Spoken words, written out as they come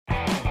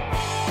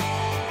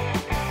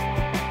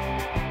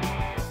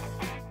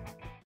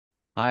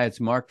Hi, it's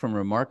Mark from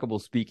Remarkable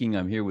Speaking.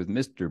 I'm here with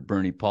Mr.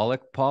 Bernie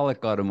Pollock,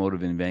 Pollock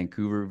Automotive in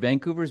Vancouver,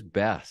 Vancouver's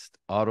best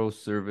auto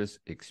service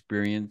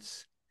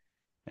experience.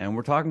 And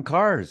we're talking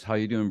cars. How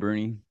you doing,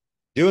 Bernie?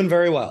 Doing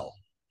very well.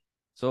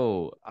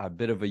 So, a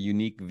bit of a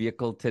unique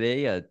vehicle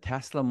today, a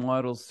Tesla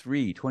Model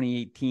 3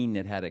 2018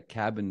 that had a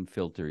cabin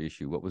filter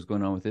issue. What was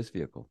going on with this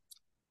vehicle?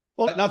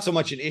 Well, not so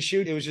much an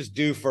issue. It was just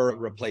due for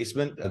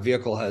replacement. The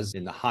vehicle has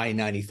in the high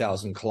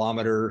 90,000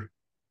 kilometer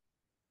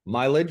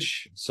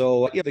mileage.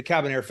 So yeah, the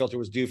cabin air filter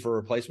was due for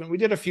replacement. We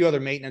did a few other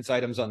maintenance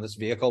items on this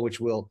vehicle, which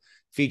we'll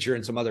feature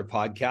in some other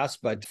podcasts.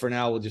 But for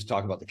now, we'll just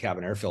talk about the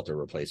cabin air filter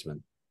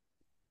replacement.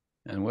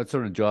 And what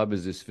sort of job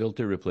is this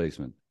filter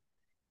replacement?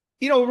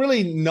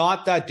 Really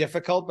not that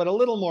difficult, but a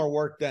little more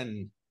work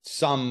than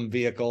some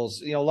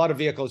vehicles. A lot of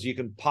vehicles, you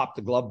can pop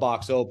the glove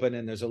box open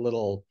and there's a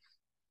little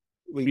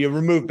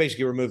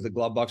basically remove the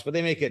glove box, but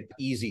they make it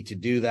easy to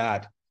do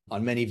that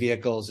on many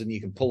vehicles. And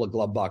you can pull a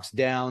glove box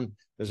down.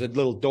 There's a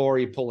little door,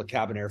 you pull the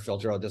cabin air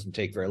filter out. It doesn't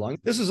take very long.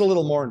 This is a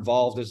little more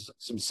involved. There's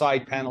some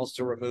side panels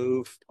to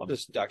remove. I'll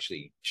just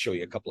actually show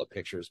you a couple of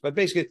pictures, but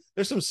basically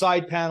there's some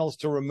side panels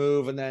to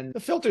remove. And then the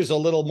filter's a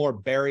little more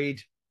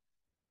buried,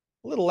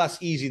 a little less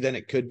easy than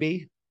it could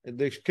be.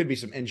 There could be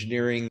some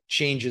engineering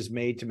changes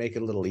made to make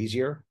it a little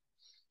easier.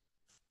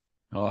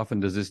 How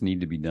often does this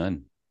need to be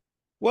done?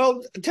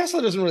 Well,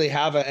 Tesla doesn't really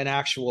have an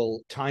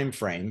actual time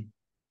frame.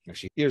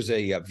 Actually, here's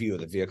a view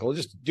of the vehicle. I'll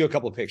just do a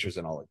couple of pictures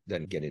and I'll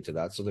then get into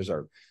that. So there's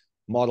our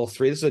Model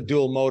 3. This is a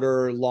dual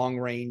motor, long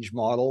range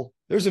model.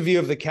 There's a view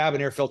of the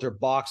cabin air filter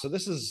box. So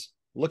this is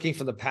looking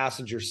from the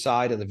passenger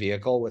side of the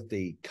vehicle with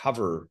the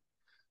cover.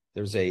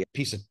 There's a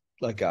piece of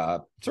like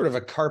a sort of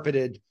a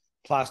carpeted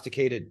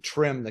plasticated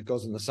trim that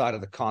goes on the side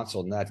of the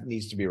console, and that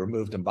needs to be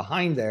removed. And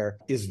behind there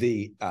is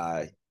the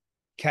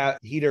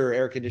heater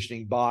air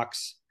conditioning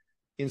box.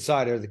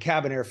 Inside are the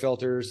cabin air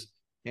filters,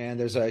 and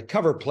there's a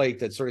cover plate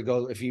that sort of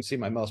goes, if you see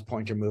my mouse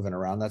pointer moving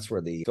around, that's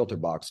where the filter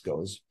box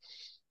goes.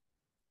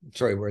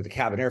 Sorry, where the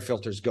cabin air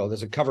filters go.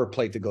 There's a cover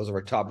plate that goes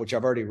over top, which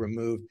I've already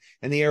removed,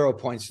 and the arrow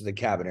points to the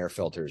cabin air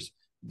filters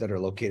that are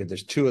located.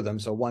 There's two of them,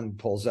 so one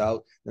pulls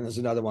out, then there's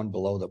another one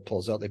below that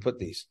pulls out. They put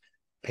these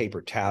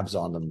paper tabs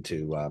on them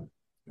to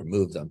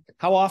remove them.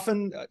 How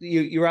often,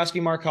 you're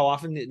asking, Mark, how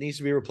often it needs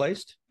to be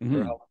replaced?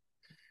 Mm-hmm.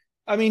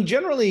 I mean,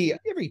 generally,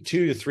 every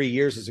 2 to 3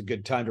 years is a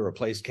good time to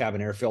replace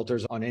cabin air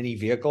filters on any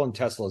vehicle, and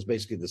Tesla is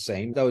basically the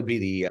same. That would be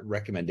the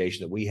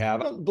recommendation that we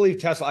have. I don't believe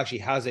Tesla actually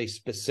has a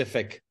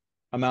specific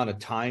amount of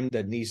time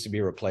that needs to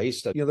be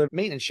replaced. The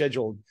maintenance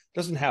schedule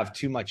doesn't have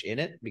too much in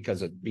it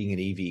because of being an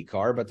EV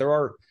car, but there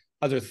are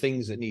other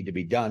things that need to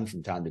be done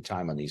from time to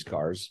time on these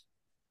cars.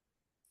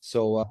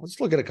 So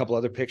let's look at a couple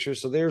other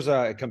pictures. So there's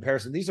a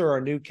comparison. These are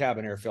our new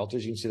cabin air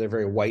filters. You can see they're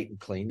very white and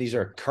clean. These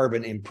are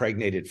carbon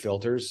impregnated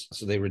filters,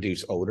 so they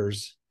reduce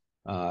odors.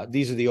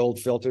 These are the old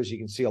filters. You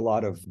can see a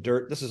lot of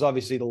dirt. This is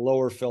obviously the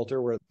lower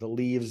filter where the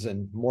leaves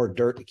and more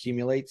dirt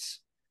accumulates.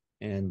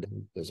 And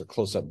there's a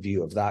close-up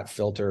view of that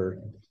filter.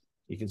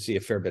 You can see a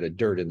fair bit of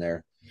dirt in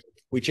there.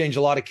 We change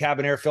a lot of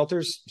cabin air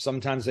filters.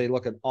 Sometimes they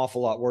look an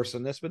awful lot worse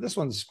than this, but this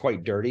one's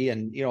quite dirty.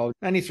 And,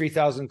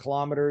 93,000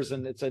 kilometers,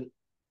 and it's a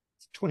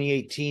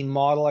 2018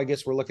 model. I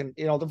guess we're looking,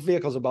 the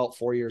vehicle's about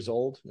 4 years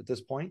old at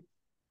this point.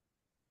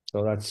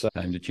 So that's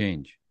Time to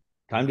change.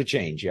 Time to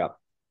change. Yeah.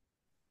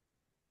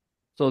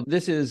 So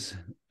this is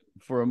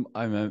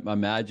I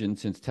imagine,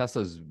 since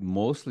Tesla's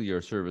mostly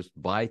are serviced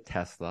by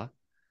Tesla,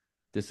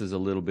 this is a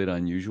little bit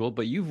unusual,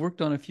 but you've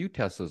worked on a few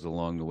Teslas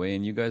along the way,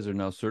 and you guys are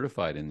now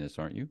certified in this,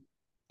 aren't you?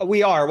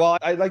 We are. Well,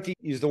 I like to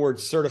use the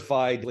word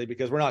certified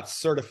because we're not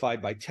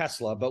certified by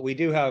Tesla, but we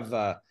do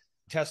have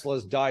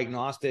Tesla's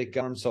diagnostic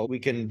arm, so we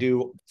can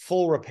do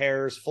full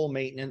repairs, full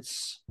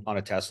maintenance on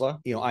a Tesla.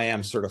 I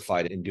am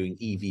certified in doing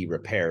EV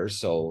repairs,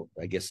 so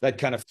I guess that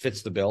kind of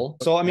fits the bill.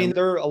 So, I mean,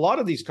 there are a lot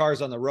of these cars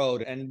on the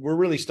road, and we're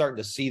really starting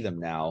to see them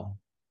now.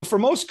 For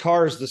most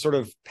cars, the sort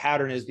of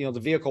pattern is, the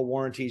vehicle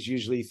warranty is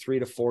usually 3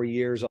 to 4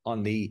 years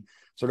on the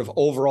sort of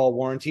overall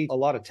warranty. A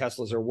lot of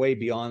Teslas are way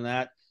beyond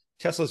that.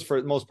 Teslas, for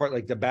the most part,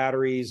 like the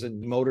batteries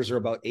and motors, are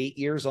about 8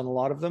 years on a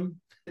lot of them.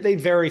 They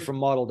vary from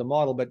model to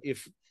model, but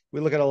if we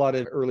look at a lot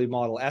of early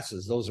Model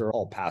S's, those are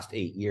all past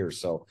 8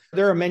 years. So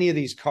there are many of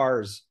these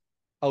cars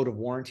out of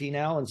warranty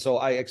now. And so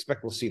I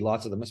expect we'll see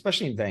lots of them,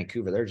 especially in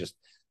Vancouver. There are just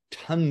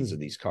tons of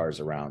these cars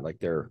around.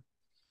 Like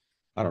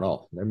I don't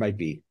know, there might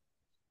be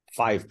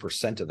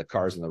 5% of the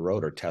cars on the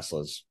road are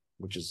Teslas,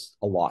 which is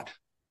a lot.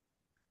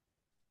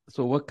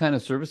 So what kind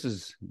of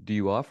services do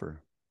you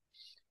offer?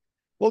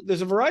 Well,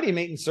 there's a variety of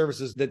maintenance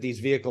services that these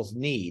vehicles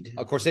need.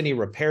 Of course, any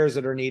repairs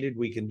that are needed,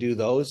 we can do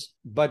those.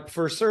 But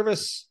for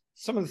service,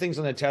 some of the things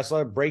on the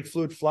Tesla, brake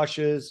fluid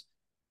flushes,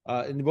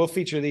 and we'll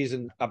feature these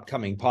in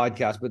upcoming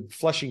podcasts, but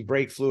flushing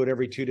brake fluid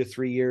every 2 to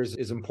 3 years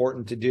is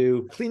important to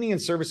do. Cleaning and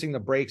servicing the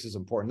brakes is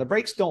important. The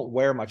brakes don't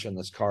wear much on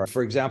this car.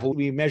 For example,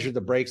 we measured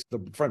the brakes.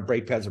 The front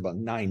brake pads are about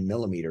 9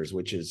 millimeters,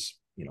 which is,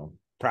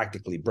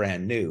 practically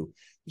brand new.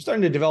 We're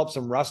starting to develop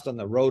some rust on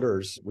the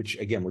rotors, which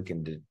again, we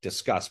can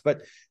discuss.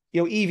 But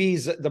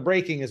EVs, the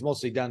braking is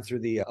mostly done through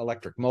the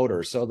electric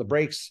motor. So the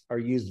brakes are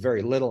used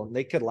very little, and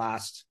they could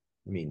last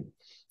I mean,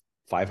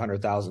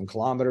 500,000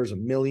 kilometers, a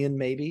million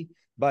maybe.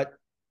 But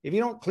if you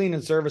don't clean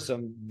and service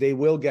them, they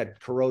will get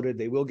corroded.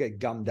 They will get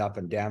gummed up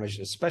and damaged,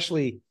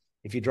 especially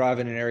if you drive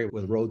in an area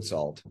with road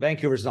salt.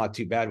 Vancouver's not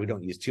too bad. We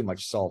don't use too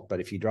much salt, but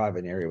if you drive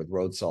in an area with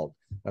road salt,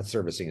 that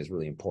servicing is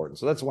really important.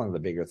 So that's one of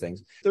the bigger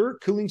things. There are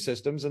cooling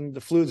systems, and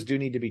the fluids do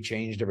need to be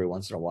changed every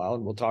once in a while.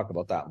 And we'll talk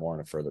about that more in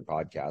a further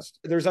podcast.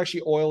 There's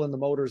actually oil in the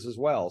motors as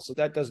well. So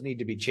that does need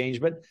to be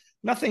changed, but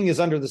nothing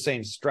is under the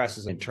same stress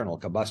as an internal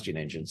combustion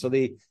engine. So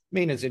the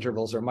maintenance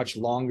intervals are much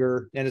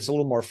longer, and it's a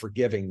little more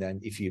forgiving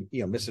than if you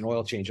miss an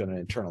oil change on an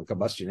internal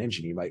combustion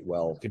engine, you might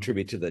well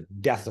contribute to the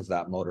death of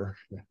that motor,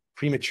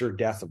 premature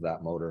death of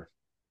that motor.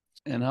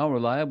 And how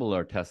reliable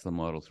are Tesla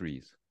Model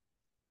 3s?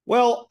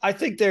 Well, I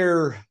think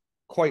they're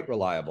quite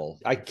reliable.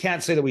 I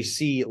can't say that we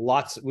see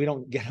lots. We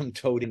don't get them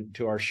towed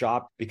into our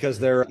shop because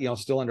they're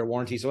still under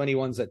warranty. So any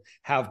ones that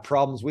have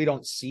problems, we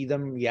don't see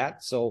them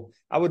yet. So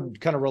I would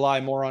kind of rely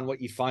more on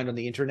what you find on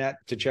the internet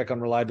to check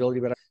on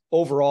reliability. But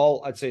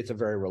overall, I'd say it's a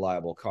very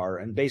reliable car.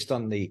 And based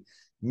on the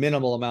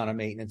minimal amount of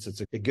maintenance, it's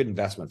a good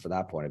investment from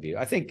that point of view.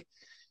 I think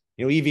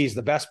EVs,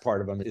 the best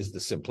part of them is the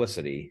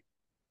simplicity.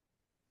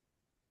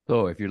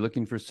 So if you're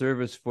looking for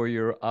service for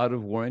your out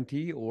of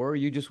warranty, or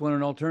you just want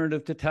an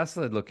alternative to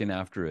Tesla looking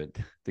after it,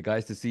 the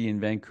guys to see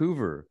in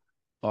Vancouver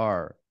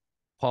are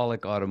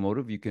Pollock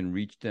Automotive. You can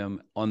reach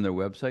them on their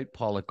website,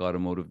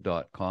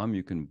 pollockautomotive.com.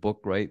 You can book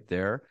right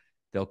there.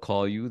 They'll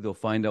call you. They'll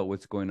find out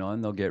what's going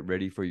on. They'll get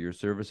ready for your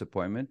service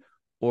appointment.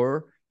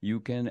 Or you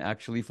can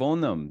actually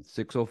phone them,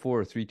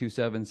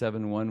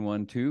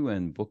 604-327-7112,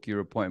 and book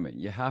your appointment.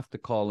 You have to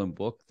call and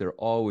book. They're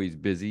always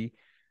busy.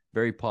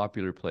 Very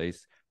popular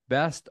place.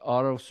 Best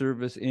auto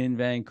service in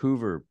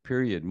Vancouver,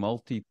 period.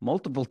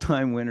 Multiple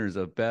time winners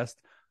of best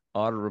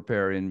auto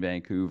repair in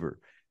Vancouver.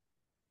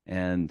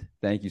 And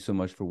thank you so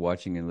much for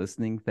watching and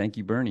listening. Thank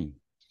you, Bernie.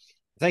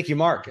 Thank you,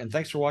 Mark. And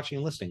thanks for watching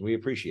and listening. We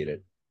appreciate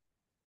it.